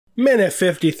Minute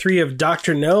 53 of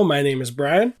Dr. No. My name is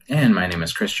Brian. And my name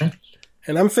is Christian.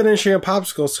 And I'm finishing a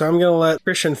popsicle, so I'm going to let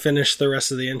Christian finish the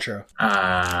rest of the intro.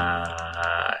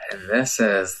 And this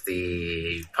is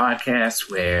the podcast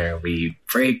where we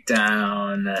break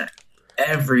down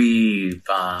every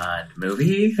Bond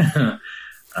movie,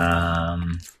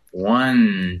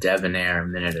 one debonair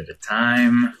minute at a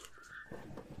time.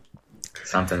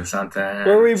 Something.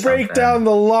 Where we break down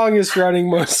the longest running,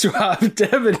 most suave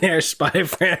debonair spy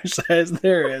franchise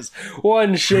there is.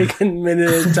 One shaken minute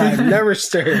at a time, never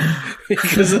stirred,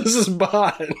 because this is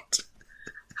Bond.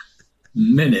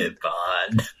 Minute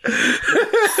Bond.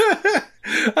 I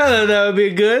thought that would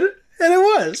be good, and it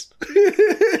was.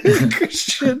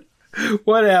 Christian,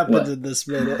 what happened in this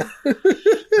minute?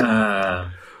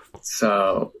 That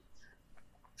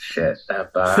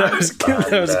Bond was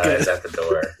good. is at the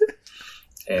door.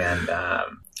 And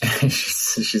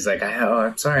she's like,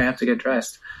 I'm sorry, I have to get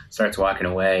dressed. Starts walking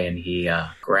away, and he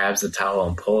grabs the towel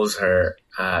and pulls her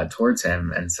towards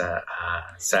him and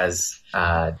says,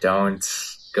 don't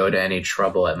go to any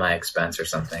trouble at my expense or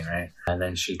something, right? And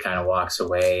then she kind of walks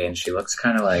away, and she looks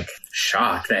kind of like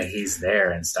shocked that he's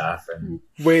there and stuff. And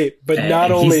wait, but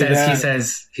not only that.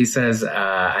 He says,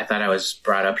 I thought I was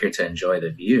brought up here to enjoy the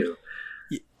view.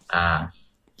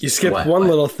 You skipped one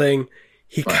little thing.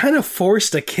 He kind of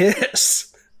forced a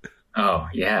kiss. Oh,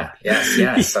 yeah.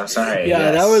 Yes. I'm sorry.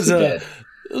 Yeah, yes, that was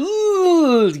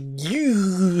ooh,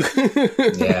 you.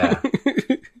 Yeah.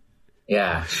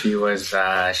 Yeah, she was,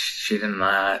 she did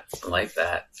not like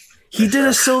that. He did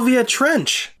a Sylvia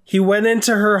Trench. He went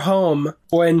into her home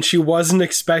when she wasn't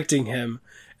expecting him,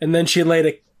 and then he laid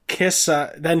a kiss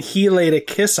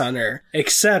on her,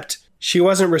 except she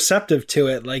wasn't receptive to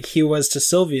it like he was to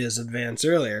Sylvia's advance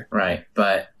earlier. Right,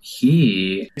 but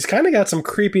he's kind of got some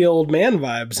creepy old man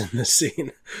vibes in this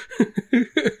scene.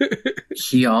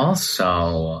 He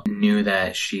also knew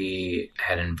that she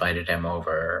had invited him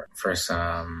over for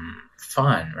some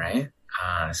fun, right?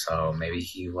 So maybe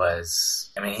he's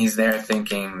there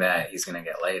thinking that he's going to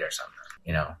get laid or something,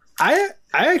 you know? I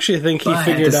actually think he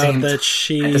figured out that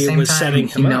she was setting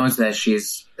him up. He knows that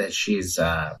she's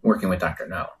working with Dr.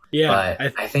 No. Yeah.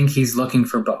 But I think he's looking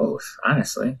for both,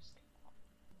 honestly.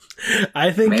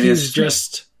 I think he's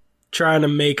just trying to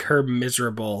make her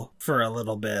miserable for a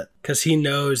little bit because he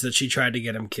knows that she tried to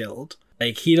get him killed.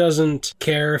 Like, he doesn't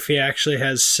care if he actually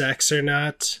has sex or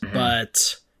not,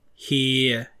 but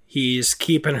he's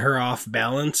keeping her off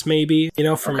balance, maybe,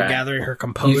 from gathering her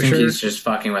composure. You think he's just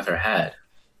fucking with her head?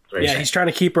 Yeah, he's trying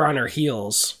to keep her on her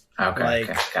heels. Okay,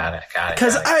 got it.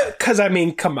 Because I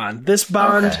mean, come on, this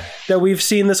Bond that we've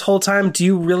seen this whole time. Do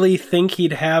you really think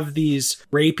he'd have these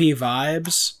rapey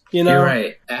vibes? You're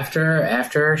right.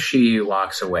 After she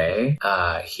walks away,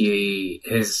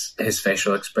 his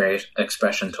facial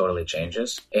expression totally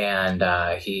changes, and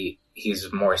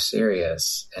he's more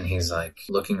serious, and he's like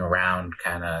looking around,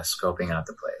 kind of scoping out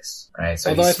the place, right?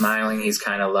 So he's smiling, he's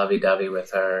kind of lovey-dovey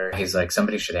with her. He's like,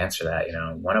 somebody should answer that,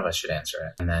 one of us should answer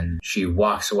it. And then she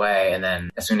walks away, and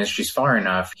then as soon as she's far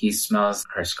enough, he smells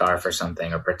her scarf or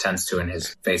something, or pretends to, and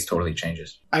his face totally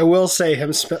changes. I will say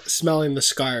him smelling the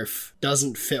scarf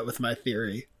doesn't fit with my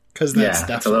theory. Because that's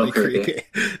definitely creepy.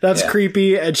 That's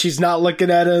creepy, and she's not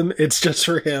looking at him. It's just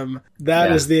for him.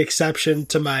 That is the exception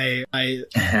to my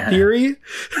theory.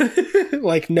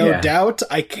 Like, no doubt.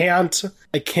 I can't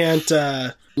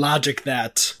logic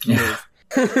that. Yeah.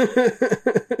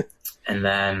 And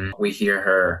then we hear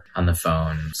her on the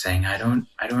phone saying, I don't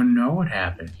know what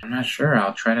happened. I'm not sure.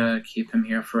 I'll try to keep him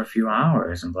here for a few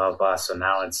hours and blah, blah, blah. So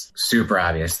now it's super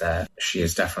obvious that she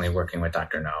is definitely working with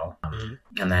Dr. No.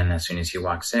 And then as soon as he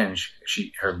walks in,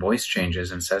 her voice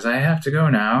changes and says, I have to go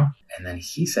now. And then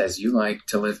he says, you like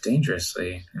to live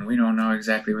dangerously. And we don't know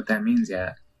exactly what that means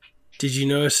yet. Did you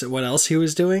notice what else he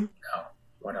was doing? No.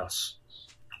 What else?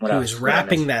 He was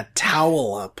wrapping that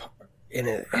towel up. In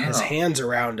it, his hands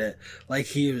around it, like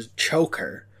he was choke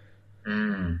her.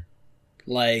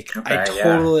 Like,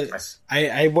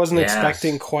 I wasn't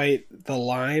expecting quite the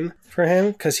line for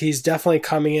him, because he's definitely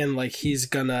coming in like he's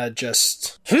gonna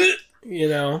just,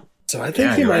 So I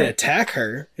think he might attack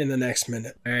her in the next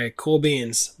minute. All right, cool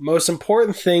beans. Most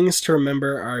important things to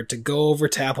remember are to go over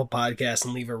to Apple Podcasts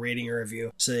and leave a rating or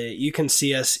review so that you can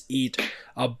see us eat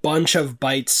a bunch of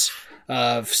bites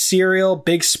of cereal,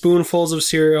 big spoonfuls of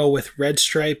cereal with Red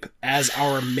Stripe as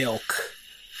our milk.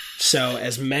 So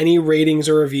as many ratings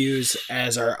or reviews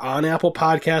as are on Apple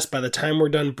Podcasts, by the time we're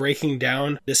done breaking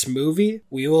down this movie,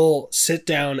 we will sit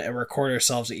down and record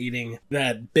ourselves eating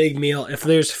that big meal. If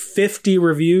there's 50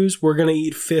 reviews, we're going to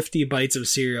eat 50 bites of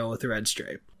cereal with Red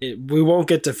Stripe. we won't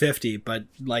get to 50, but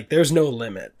like there's no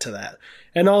limit to that.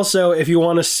 And also, if you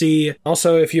want to see,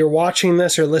 also if you're watching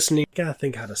this or listening, I gotta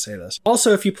think how to say this.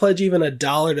 Also, if you pledge even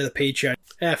 $1 to the Patreon,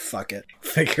 fuck it,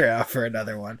 figure out for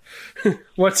another one.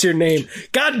 What's your name?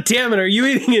 God damn it! Are you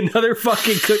eating another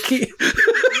fucking cookie?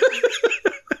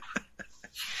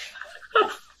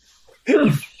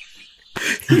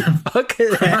 You fucking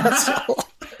asshole.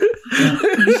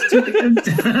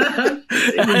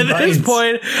 At this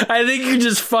point, I think you're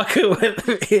just fucking with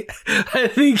me. I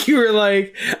think you were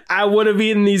like, I would have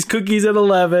eaten these cookies at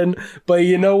 11, but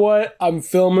you know what? I'm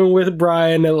filming with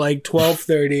Brian at like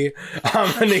 12:30.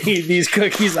 I'm gonna eat these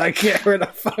cookies. I can't where the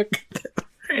fuck.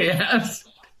 Yes.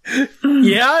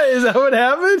 Yeah, is that what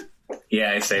happened?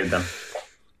 Yeah, I saved them.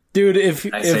 Dude, if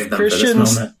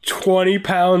Christian's 20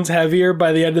 pounds heavier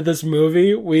by the end of this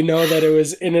movie, we know that it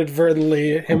was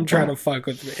inadvertently him trying to fuck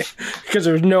with me. Because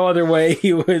there's no other way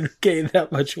he would gain that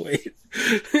much weight.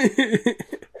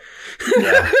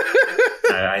 Yeah.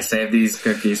 I saved these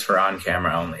cookies for on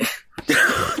camera only.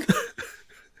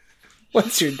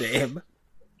 What's your name?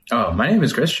 Oh, my name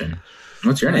is Christian.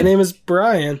 What's your name? My name is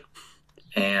Brian.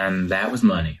 And that was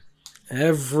money.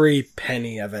 Every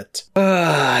penny of it.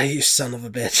 You son of a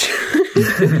bitch.